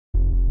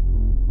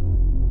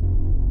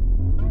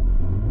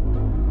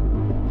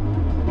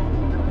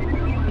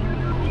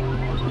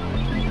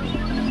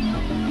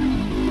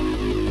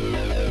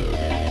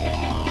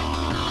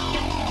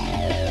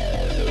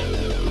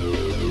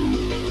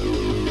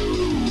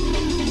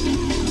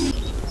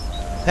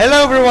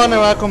Hello everyone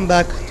and welcome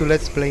back to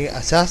Let's Play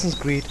Assassin's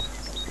Creed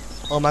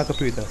on my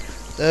computer.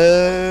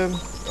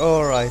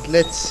 Alright,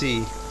 let's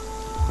see.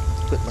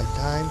 Put my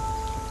time.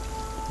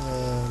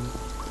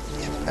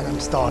 Yeah, and I'm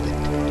starting.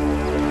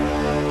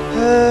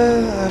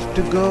 I have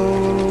to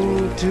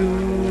go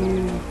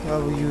to... I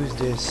will use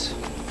this.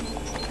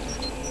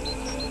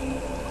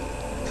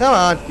 Come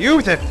on,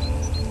 use it!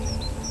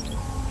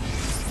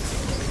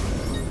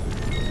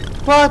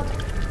 What?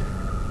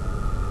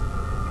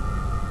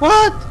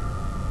 What?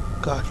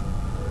 God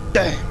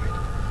damn it.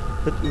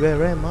 But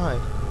where am I?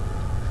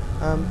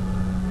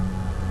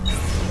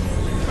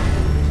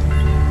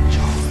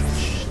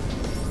 Charge.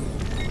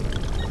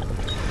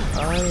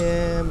 I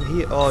am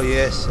here. Oh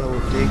yes, I will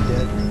take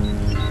that.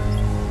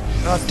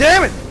 Oh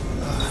damn it!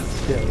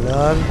 It's been a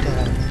long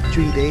time.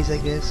 3 days I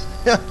guess.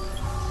 Alright,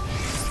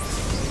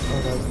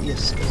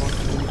 yes, I want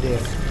to be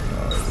there.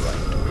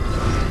 Alright.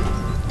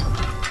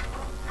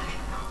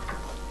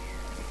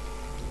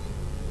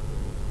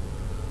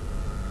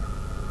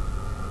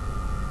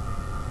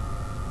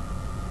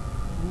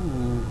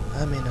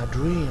 I'm in a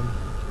dream.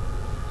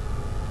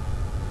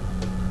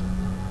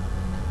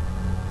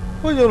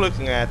 What are you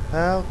looking at,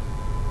 pal?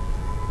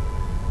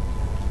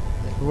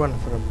 Like, run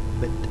for a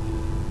bit.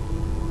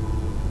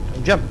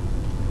 Jump!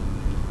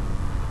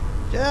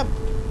 Jump!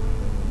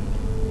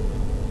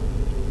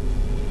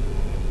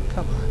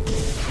 Come on.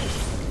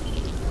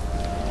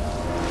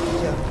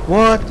 Jump.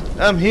 What?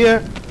 I'm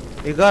here?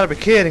 You gotta be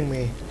kidding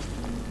me.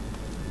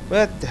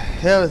 What the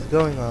hell is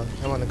going on?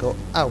 I wanna go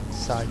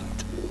outside.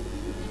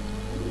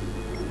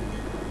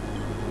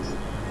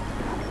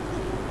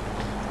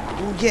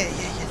 Yeah.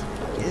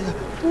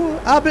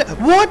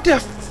 What the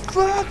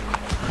fuck?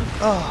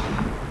 Oh,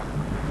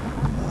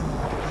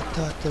 I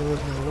thought there was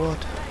no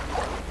water.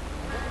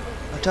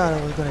 I thought I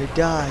was gonna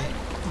die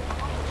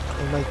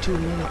in like 2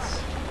 minutes.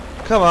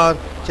 Come on,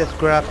 just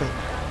grab it.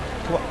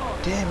 Come on.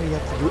 Damn, you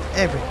have to do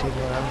everything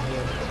while I'm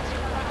here.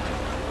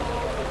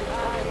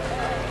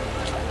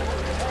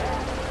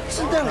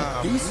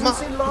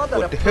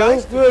 What the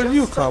hell? Where did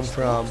you come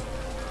from?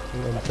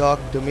 You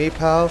talking to me,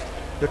 pal?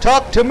 You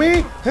talk to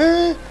me?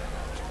 Huh?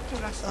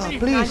 Oh,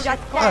 please,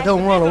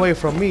 don't run away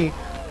from me.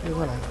 You're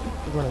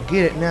gonna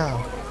get it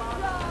now.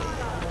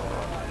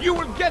 You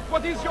will get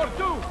what is your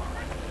due.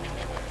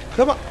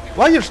 Come on,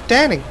 why are you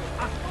standing?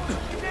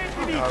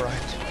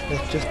 Alright,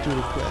 let's just do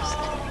the quest.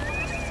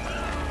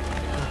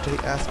 After he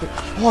asked me,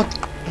 what?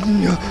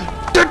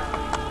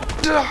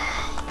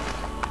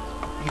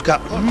 You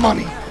got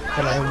money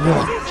that I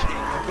want.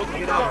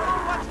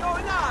 What's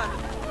going on?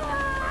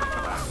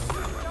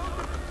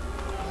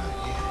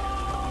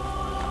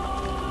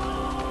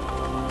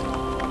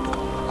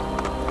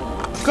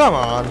 Come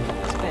on,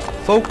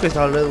 focus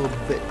a little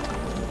bit.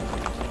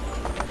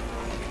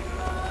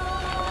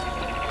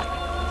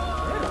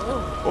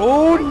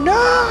 Oh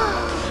no!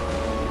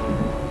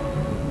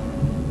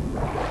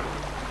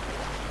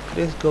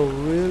 Let's go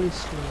really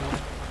slow.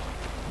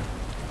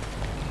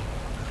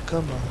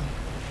 Come on.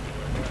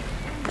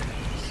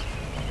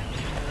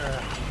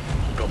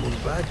 Come on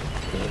back.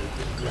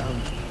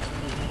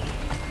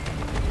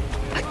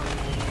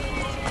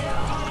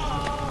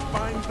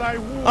 Find thy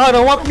wound. I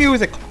don't want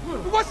music.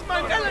 What's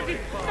my melody?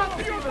 Not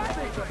you.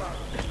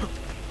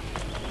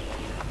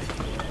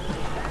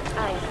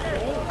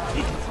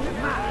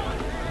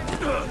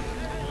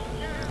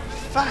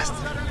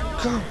 Faster,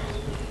 come.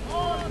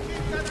 All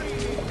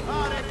citizens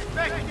are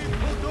expected to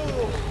do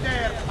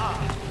their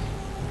part.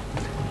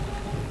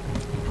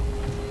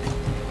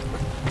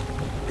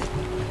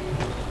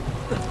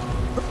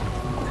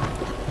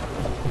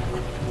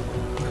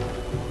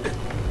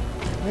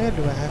 Where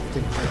do I have to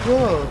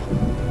go?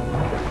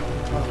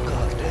 Oh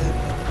god damn it.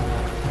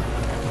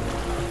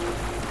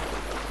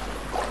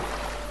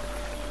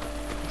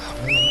 I'm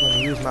gonna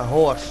use my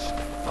horse.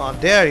 Oh,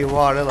 there you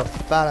are, little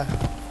fella.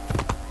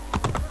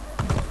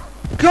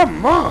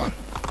 Come on!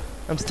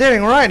 I'm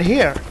standing right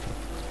here.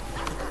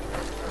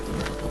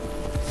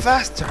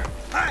 Faster!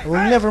 I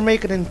will never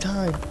make it in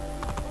time.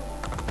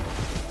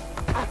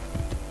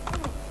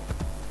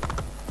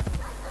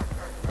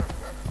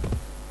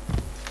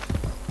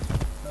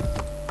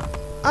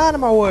 Out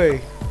of my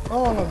way,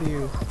 all of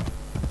you.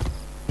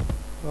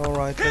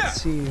 Alright,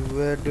 let's see,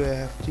 where do I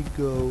have to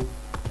go?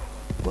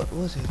 What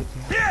was it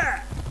again?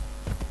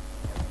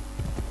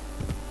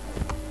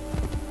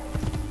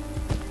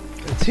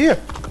 It's here!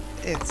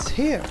 It's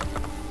here!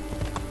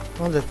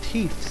 All the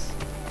thieves.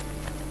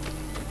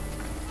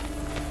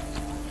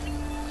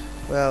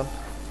 Well,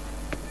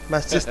 my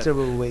sister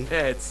will wait.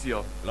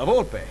 Ezio, La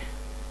Volpe.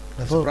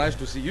 La Volpe. Surprised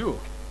to see you.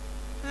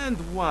 and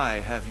why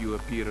have you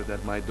appeared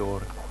at my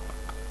door?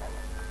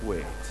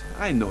 Wait,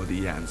 I know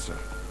the answer.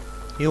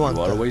 You want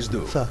You to always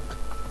do. fuck.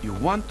 You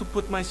want to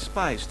put my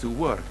spies to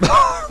work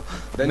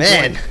Then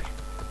Man!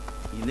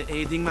 join. in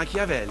aiding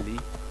Machiavelli?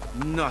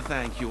 No,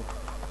 thank you.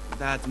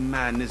 That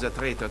man is a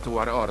traitor to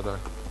our order.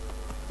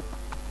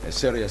 A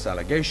serious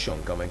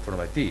allegation coming from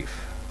a thief.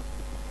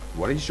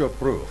 What is your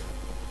proof?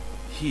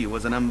 He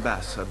was an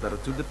ambassador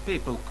to the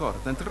papal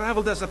court and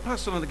traveled as a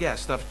personal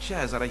guest of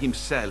Cesare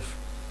himself.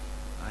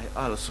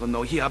 I also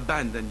know he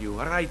abandoned you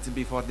right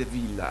before the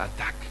villa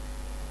attack.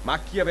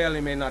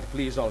 Machiavelli may not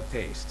please all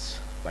tastes,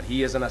 but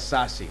he is an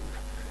assassin,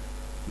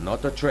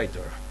 not a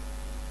traitor.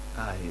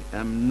 I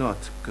am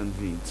not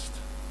convinced.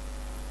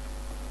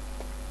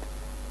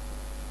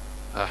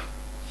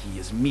 He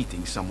is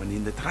meeting someone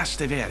in the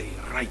Trastevere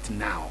right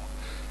now.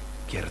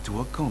 Care to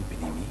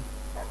accompany me?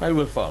 I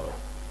will follow.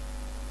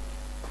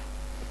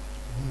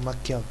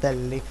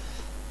 Machiavelli,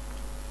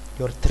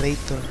 you're a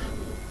traitor.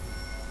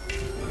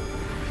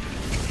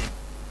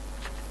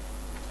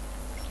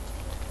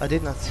 I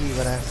did not see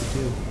what I have to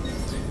do.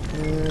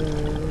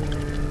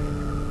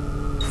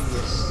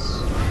 Yes.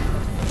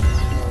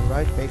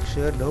 Alright, make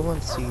sure no one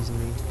sees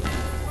me.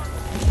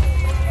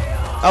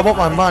 I want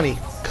my money.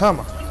 Come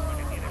on.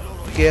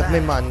 Give me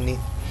money.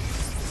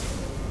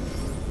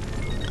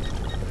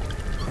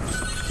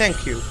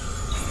 Thank you.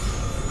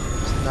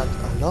 It's not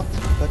a lot,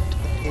 but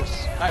it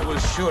is. I will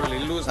surely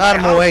lose Out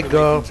of my way,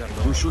 girl.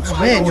 You should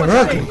Man, you're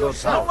ugly.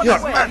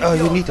 Oh,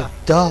 you need to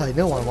die.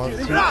 No one wants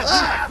you.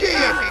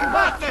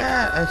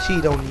 And she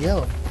don't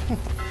yell.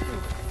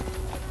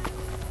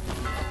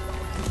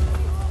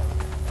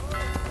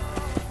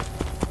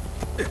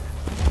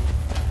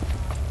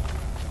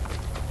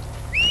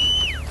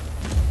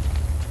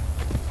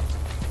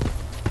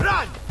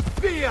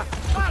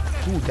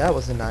 Ooh, that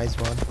was a nice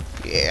one.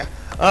 Yeah,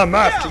 I'm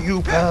after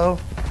you, pal.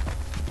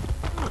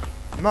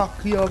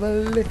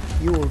 Machiavelli,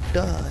 you will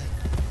die.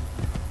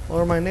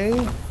 Or my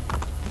name?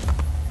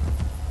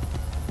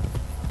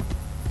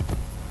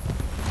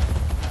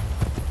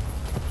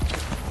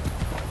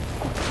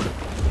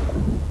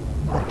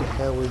 What the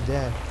hell was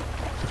that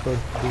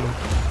supposed to be?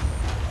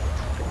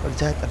 Was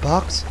that a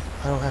box?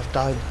 I don't have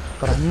time,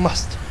 but I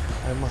must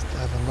have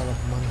a lot of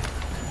money.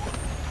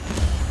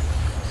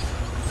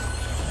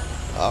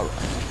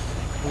 Alright.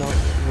 No,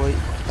 wait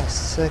a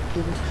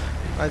second.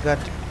 I got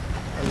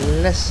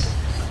less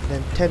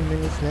than 10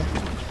 minutes left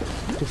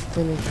to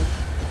finish it.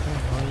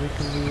 Come on, we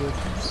can do it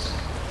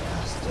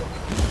faster.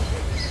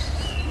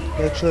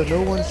 Make sure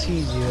no one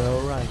sees you,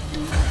 alright.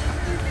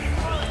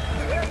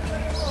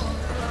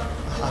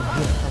 I'm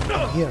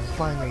here,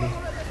 finally.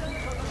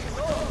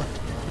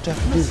 What do I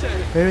have to do?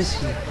 Where is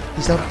he?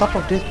 He's on top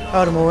of this.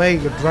 Out of my way,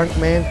 you drunk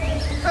man.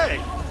 Hey!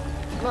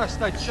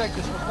 Last I checked,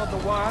 this was not the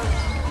wild.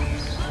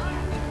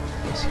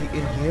 Is he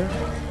in here?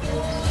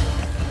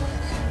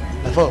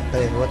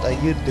 Hey, what are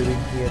you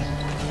doing here?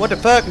 What the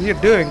fuck are you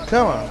doing?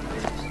 Come on.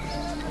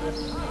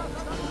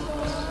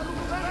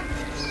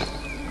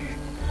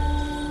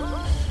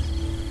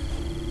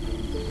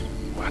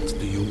 What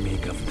do you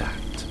make of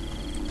that?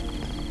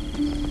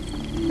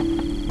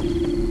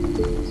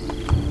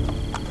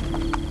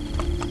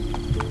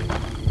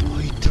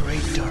 Boy,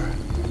 traitor.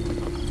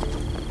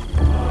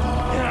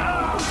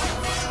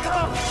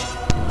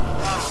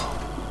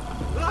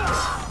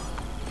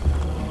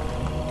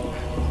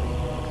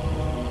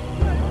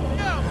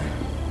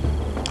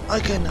 I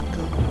cannot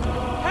go.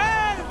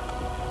 Help!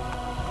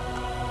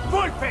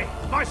 Volpe!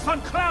 My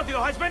son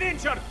Claudio has been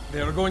injured! They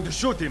are going to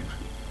shoot him.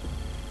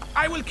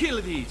 I will kill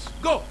these.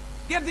 Go,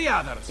 get the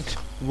others.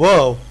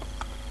 Whoa.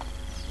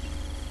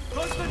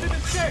 Close to the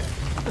chest!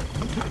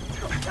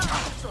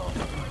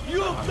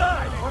 You'll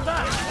die for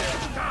that!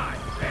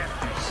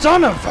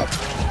 Son of a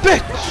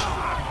bitch!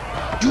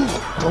 You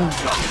don't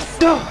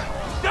die!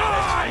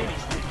 Die!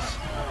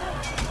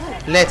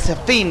 Let's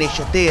finish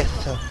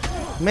this.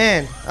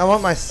 Man, I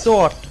want my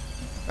sword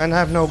and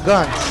have no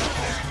guns.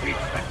 You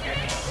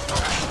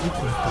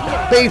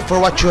can pay for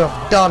what you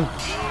have done.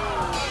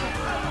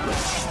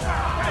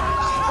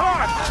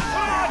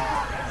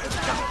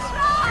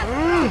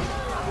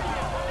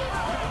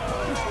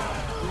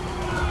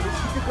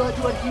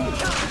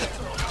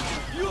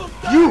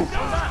 You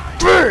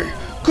pay!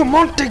 Come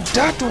on, take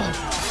that one.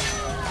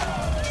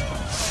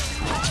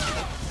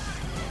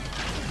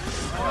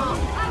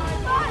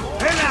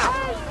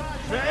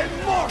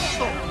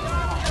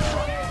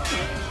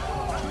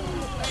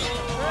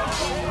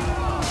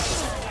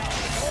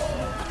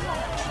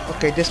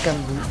 Okay, this can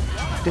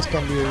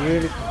be a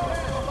really.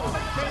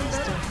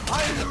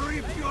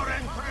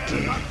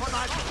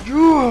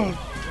 You'll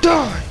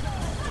die.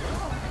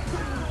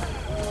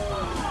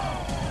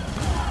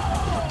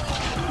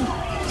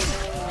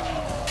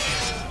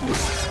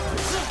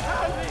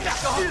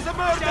 He's a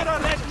murderer!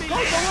 Let me go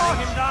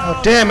him down!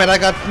 Oh damn it! I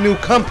got new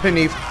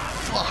company.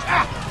 Fuck.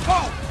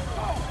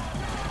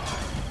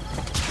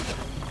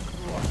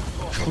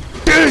 How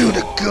dare you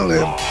to kill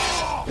him?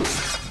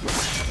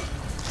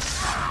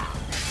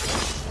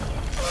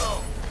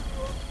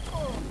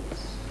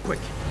 Quick,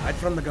 hide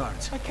from the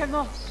guards. I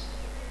cannot.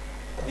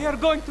 They are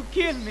going to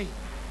kill me.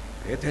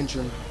 Pay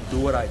attention, do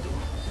what I do.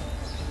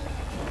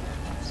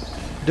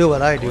 Do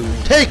what I do.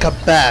 Take a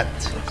bat.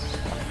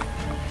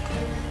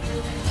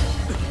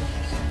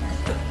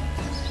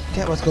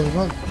 Yeah, what's going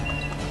on?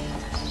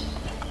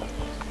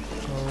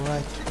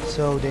 Alright,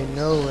 so they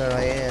know where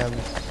I am.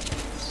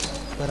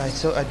 But I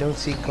don't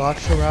see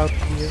Gotcha out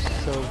here,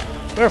 so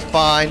we're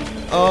fine.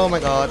 Oh my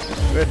god,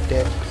 we're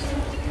dead.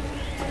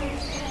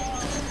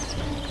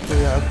 We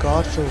got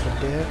Gotcha over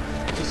there.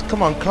 Just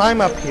come on,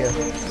 climb up here.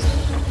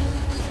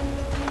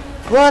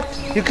 What?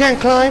 You can't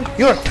climb?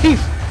 You're a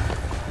thief!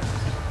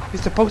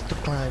 You're supposed to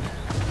climb.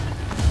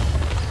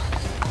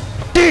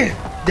 Damn!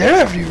 They're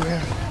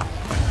everywhere!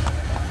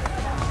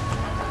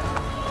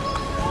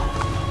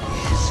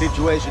 The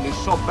situation is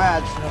so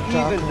bad,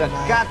 even the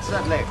cats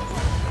are left.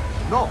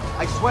 No,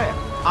 I swear.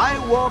 I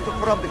walked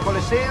from the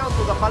Colosseo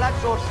to the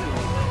Palazzo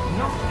Orsini.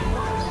 No.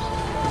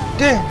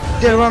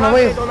 Damn! They run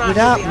away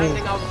without me.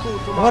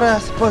 What am I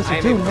supposed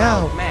to do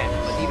now?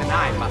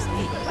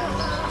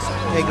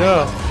 Hey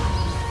girl,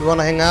 you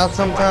wanna hang out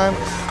sometime?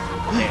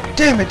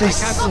 Damn it, they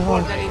saw.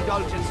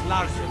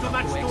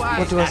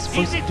 What am I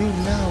supposed to do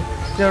now?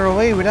 They're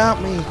away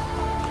without me.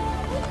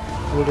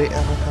 Will they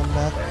ever come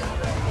back?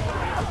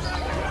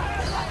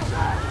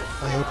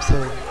 I hope so.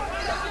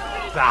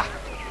 Bah,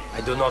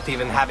 I do not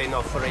even have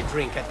enough for a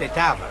drink at the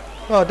tavern.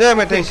 Oh damn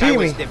it, they see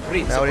me.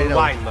 Now they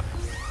don't.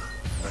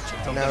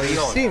 Now you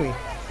see me.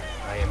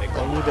 I am a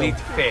complete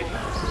failure.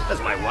 As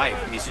my wife,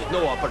 this is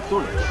no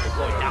opportunity to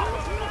go down.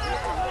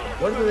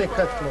 When do they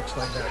cut clocks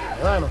like that?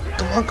 I don't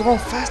know. Come on,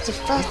 faster,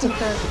 faster,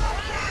 faster.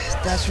 Yes,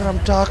 that's what I'm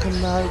talking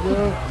about,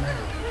 girl.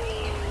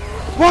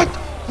 What?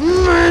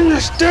 Man, you're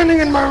standing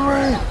in my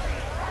way.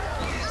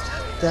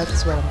 Yes,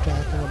 that's what I'm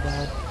talking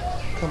about.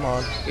 Come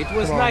on. It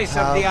was nice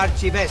of the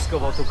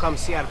Arcivescovo to come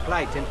see our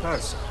plight in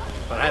person.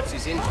 Perhaps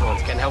his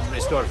influence can help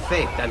restore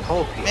faith and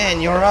hope here. Man,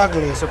 you're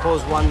ugly. I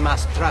suppose one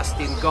must trust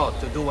in God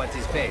to do what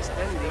is best.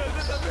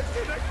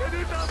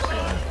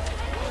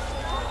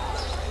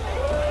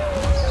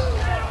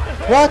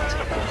 What?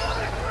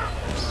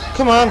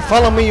 Come on,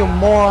 follow me, you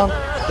moron.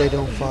 They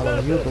don't follow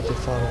you, but they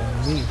follow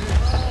me.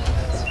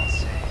 That's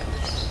insane.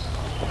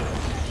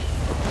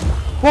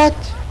 What?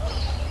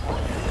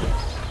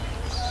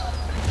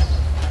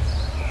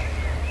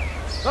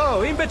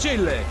 Oh,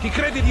 imbecille! Chi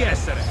credi di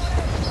essere?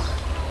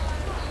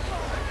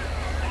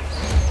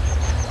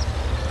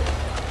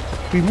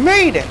 We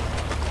made it!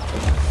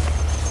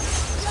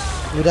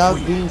 Without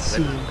being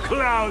seen.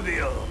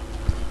 Claudio!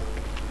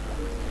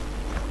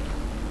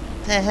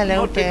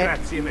 Hello, Dad.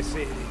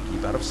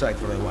 Keep out of sight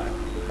for a while.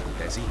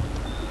 Desi?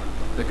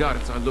 The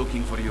guards are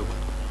looking for you.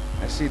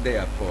 I see they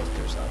have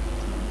posters up.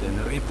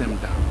 Then rip them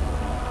down.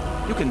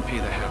 You can pay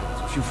the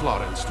heralds a few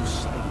florins to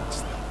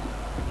silence them.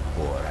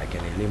 Or I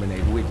can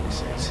eliminate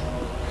witnesses.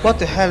 What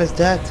the hell is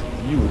that?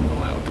 You know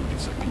how to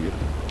disappear.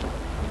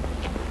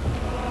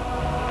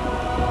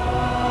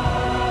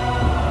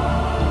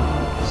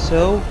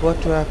 So,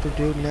 what do I have to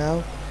do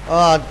now?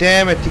 Oh,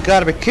 damn it, you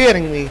gotta be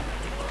kidding me.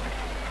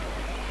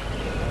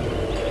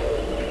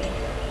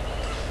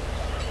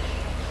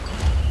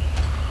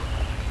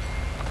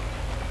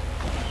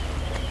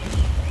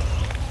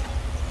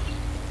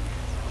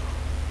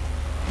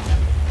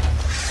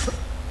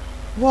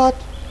 What?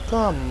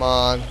 Come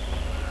on.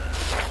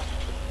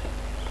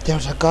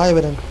 There's a guy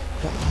with an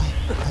eye.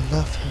 I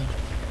love him.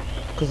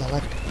 Because I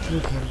like to kill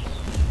him.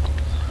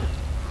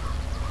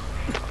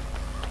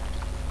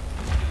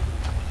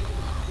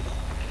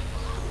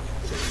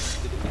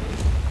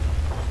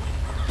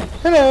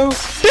 Hello.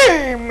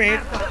 Damn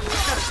it.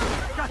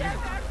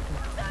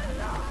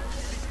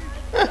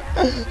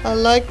 I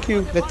like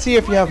you. Let's see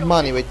if you have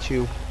money with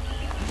you.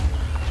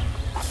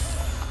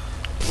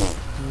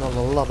 Not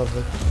a lot of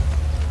it.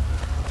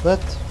 But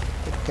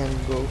it can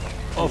go.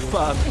 Oh,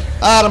 fuck.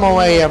 Out of my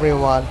way,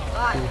 everyone.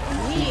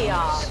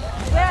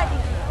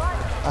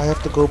 I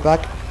have to go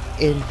back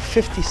in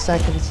 50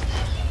 seconds.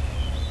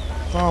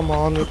 Come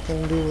on, you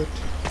can do it.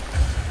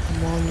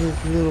 Come on, you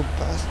little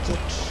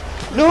bastards.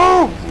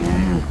 No!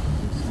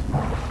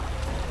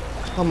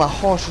 Oh, my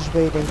horse is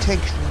waiting. Take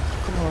me.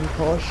 Come on,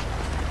 horse.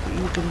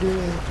 You can do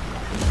it.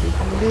 You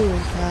can do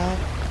it, pal.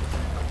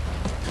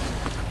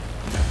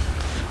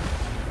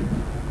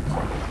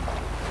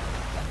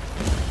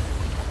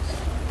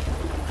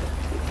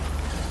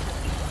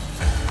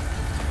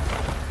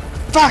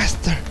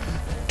 Faster!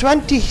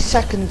 20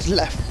 seconds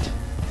left.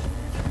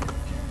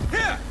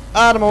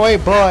 Out of my way,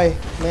 boy.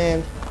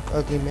 Man.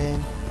 Ugly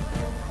man.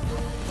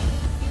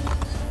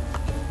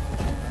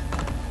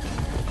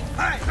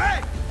 Hey,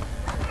 hey!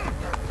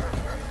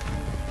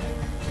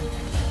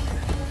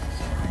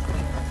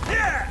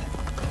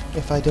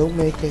 If I don't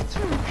make it,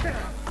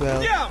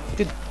 well,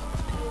 good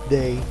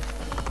day.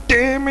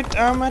 Damn it,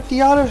 I'm at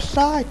the other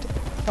side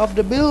of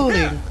the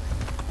building.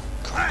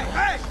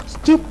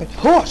 Stupid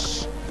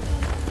horse!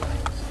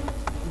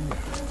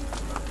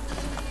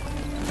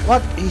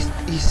 What?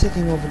 He's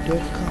sitting over there.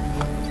 Come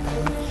on,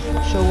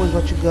 man. Show us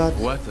what you got.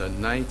 What a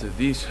night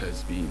this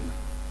has been.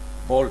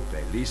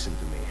 Volpe, listen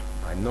to me.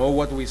 I know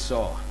what we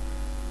saw,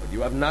 but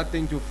you have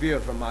nothing to fear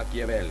from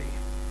Machiavelli.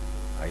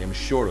 I am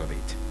sure of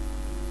it.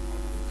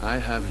 I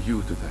have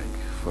you to thank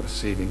for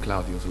saving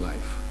Claudio's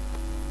life.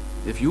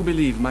 If you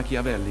believe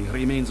Machiavelli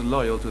remains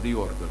loyal to the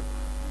Order,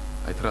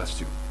 I trust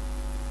you.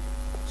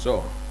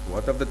 So,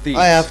 what of the thieves?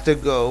 I have to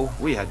go.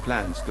 We had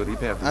plans to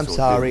repair this I'm old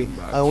sorry.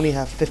 building, but I only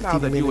have 15 now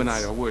that minutes. you and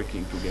I are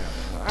working together,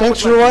 I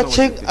Thanks would for like to know what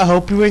watching. you think. I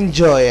hope you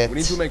enjoy it. We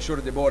need to make sure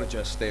the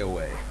Borgias stay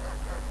away.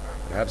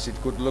 Perhaps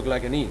it could look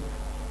like an inn.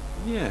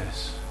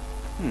 Yes,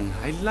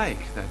 I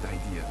like that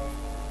idea.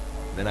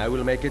 Then I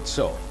will make it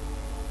so.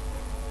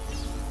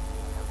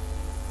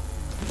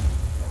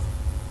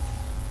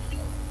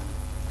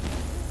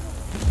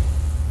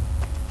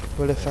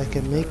 But if I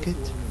can make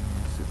it,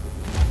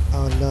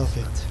 I'll love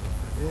it.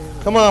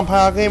 Come on,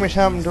 pal, give me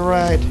something to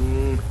ride.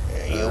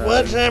 You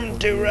want something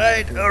to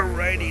ride?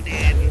 Alrighty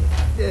then.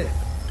 Yeah.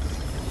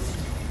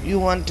 You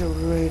want to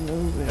ride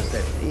over?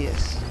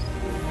 Yes.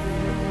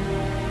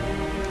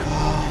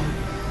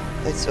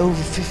 Oh, it's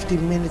over 50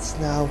 minutes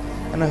now,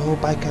 and I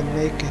hope I can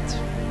make it.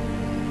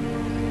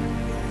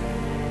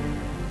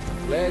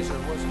 Pleasure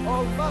was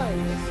all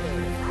mine,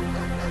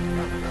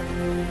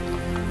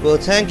 Well,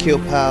 thank you,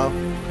 pal.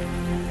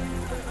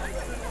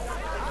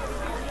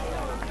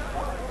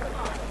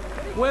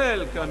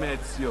 Welcome,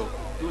 Ezio,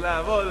 to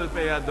La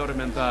Volpe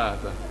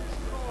Addormentata.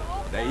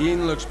 The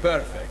inn looks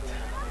perfect.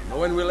 No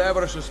one will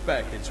ever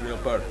suspect its real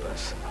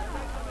purpose.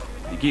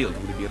 The guild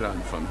will be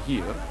run from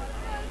here.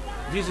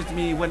 Visit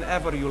me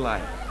whenever you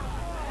like.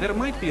 There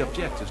might be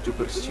objectives to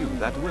pursue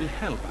that will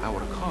help our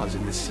cause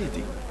in the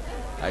city.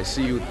 I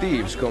see you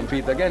thieves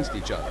compete against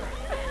each other.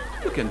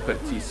 You can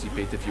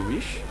participate if you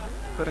wish.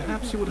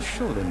 Perhaps you will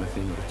show them a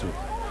thing or two.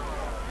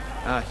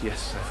 Ah,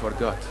 yes, I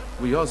forgot.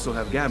 We also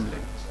have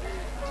gambling.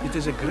 It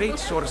is a great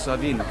source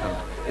of income,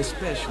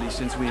 especially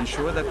since we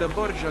ensure that the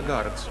Borgia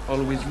guards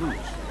always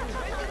lose.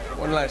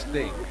 One last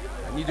thing.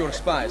 I need your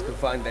spies to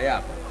find the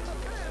apple.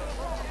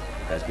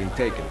 It has been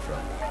taken from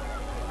me.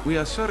 We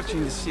are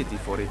searching the city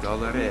for it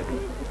already.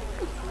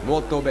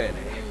 Molto bene.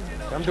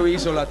 Come to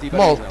Isola Tiberina.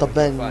 Molto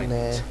when you find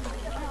bene. it.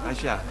 I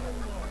shall.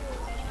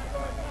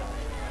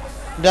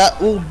 That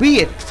will be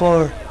it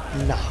for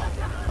now.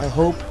 I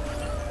hope,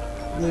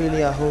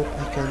 really I hope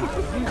I can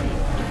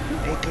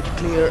make it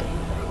clear.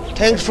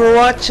 Thanks for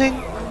watching.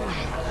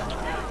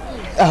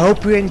 I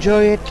hope you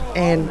enjoy it,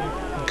 and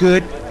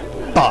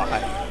goodbye.